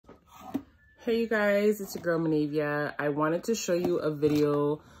Hey you guys, it's your girl Manavia. I wanted to show you a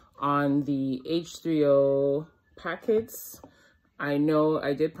video on the H30 packets. I know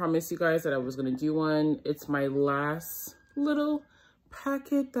I did promise you guys that I was going to do one. It's my last little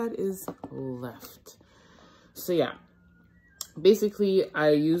packet that is left. So yeah, basically I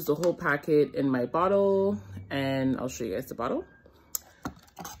used the whole packet in my bottle and I'll show you guys the bottle.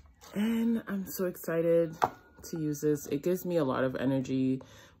 And I'm so excited to use this. It gives me a lot of energy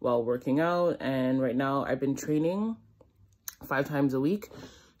while working out, and right now I've been training 5 times a week,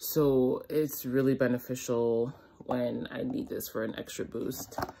 so it's really beneficial when I need this for an extra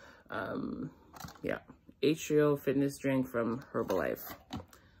boost. Yeah, H30 fitness drink from Herbalife.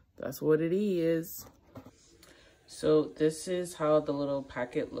 That's what it is. So this is how the little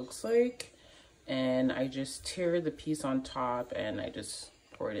packet looks like, and I just tear the piece on top and I just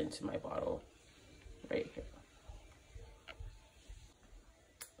pour it into my bottle right here.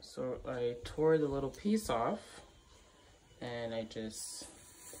 So I tore the little piece off and I just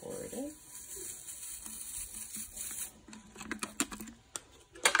pour it in.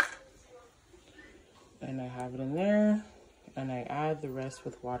 And I have it in there and I add the rest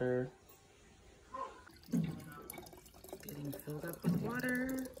with water. Getting filled up with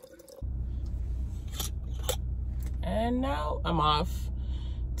water. And now I'm off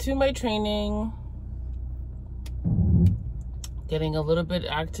to my training. Getting a little bit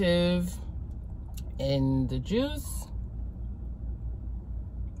active in the juice.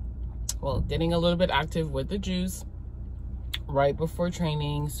 Well, getting a little bit active with the juice right before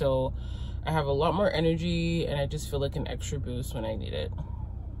training. So I have a lot more energy and I just feel like an extra boost when I need it.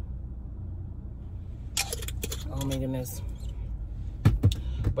 Oh my goodness.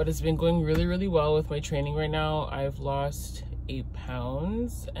 But it's been going really, really well with my training right now. I've lost 8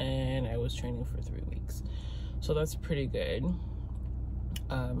 pounds and I was training for 3 weeks. So that's pretty good.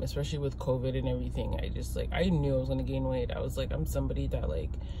 Especially with COVID and everything, I knew I was gonna gain weight. I was like, I'm somebody that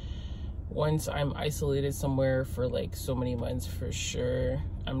like, once I'm isolated somewhere for like so many months, for sure,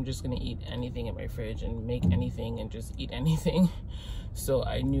 I'm just gonna eat anything in my fridge and make anything and just eat anything. So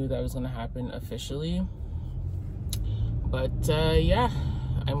I knew that was gonna happen officially. But yeah,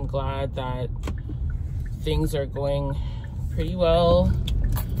 I'm glad that things are going pretty well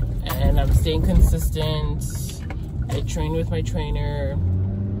and I'm staying consistent. I train with my trainer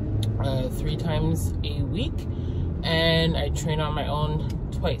 3 times a week and I train on my own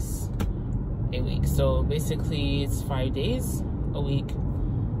twice a week. So basically it's 5 days a week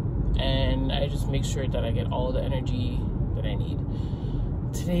and I just make sure that I get all the energy that I need.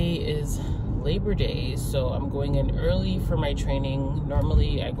 Today is Labor Day, so I'm going in early for my training.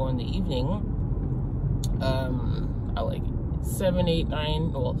 Normally I go in the evening at like 7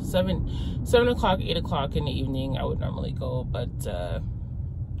 o'clock, 8 o'clock in the evening I would normally go, but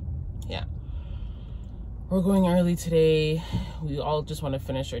yeah, we're going early today. We all just want to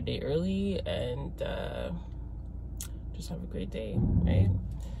finish our day early and just have a great day, right?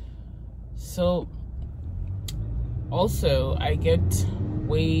 So also I get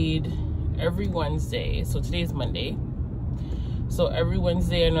weighed every Wednesday. So today is Monday, so every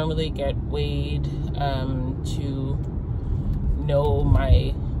Wednesday I normally get weighed to know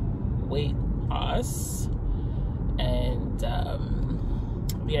my weight loss, and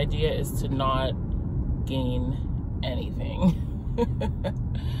the idea is to not gain anything.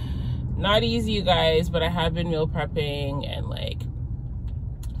 Not easy, you guys, but I have been meal prepping and like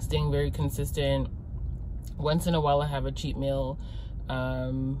staying very consistent. Once in a while I have a cheat meal,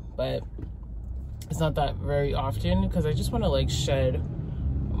 but it's not that very often because I just want to like shed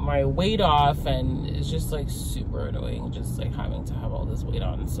my weight off, and it's just like super annoying just like having to have all this weight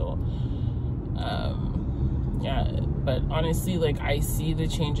on. So yeah, but honestly, like I see the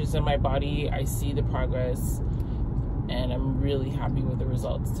changes in my body, I see the progress, and I'm really happy with the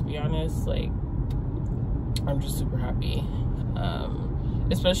results, to be honest. Like I'm just super happy,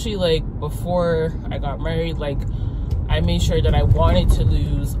 especially like before I got married. Like I made sure that I wanted to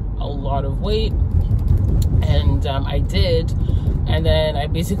lose a lot of weight, and I did. And then I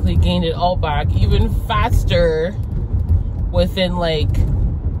basically gained it all back even faster within like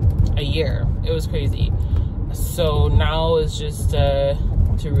a year. It was crazy. So now it's just to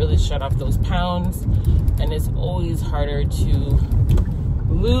really shut off those pounds. And it's always harder to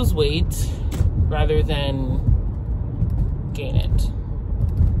lose weight rather than gain it.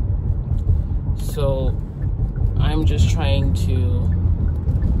 So I'm just trying to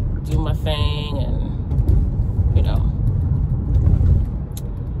do my thing and, you know,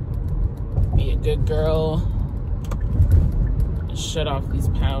 be a good girl and shut off these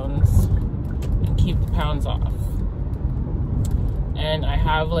pounds and keep the pounds off. and I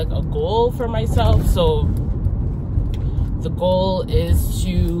have like a goal for myself. So the goal is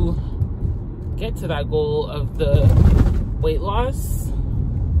to get to that goal of the weight loss,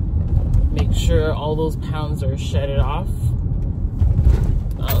 make sure all those pounds are shedded off.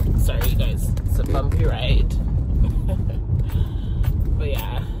 Oh, sorry you guys, it's a bumpy ride. But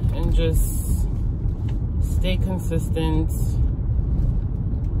yeah, and just stay consistent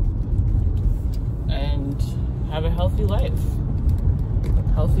and have a healthy life,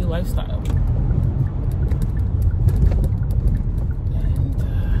 healthy lifestyle. And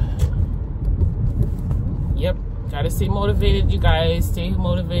yep, gotta stay motivated, you guys. Stay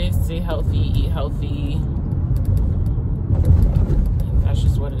motivated, stay healthy, eat healthy. And that's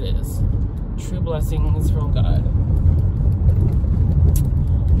just what it is. True blessings from God.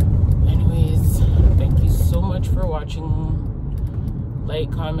 Anyways, thank you so much for watching.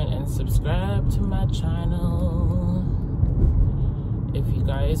 Like, comment, and subscribe to my channel. If you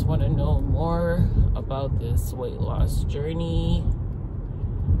guys want to know more about this weight loss journey,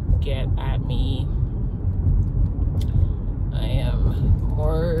 get at me. I am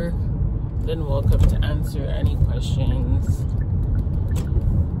more than welcome to answer any questions.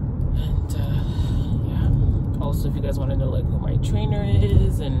 And yeah, also if you guys want to know like who my trainer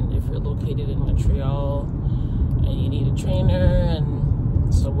is, and if you're located in Montreal and you need a trainer and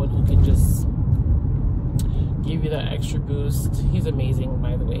someone who can just give you that extra boost, he's amazing,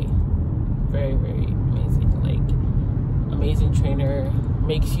 by the way. Very, very amazing. Like, amazing trainer,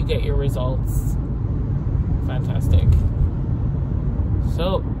 makes you get your results. Fantastic.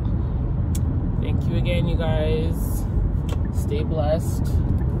 So thank you again, you guys. Stay blessed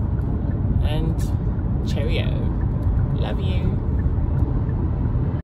and cheerio. Love you.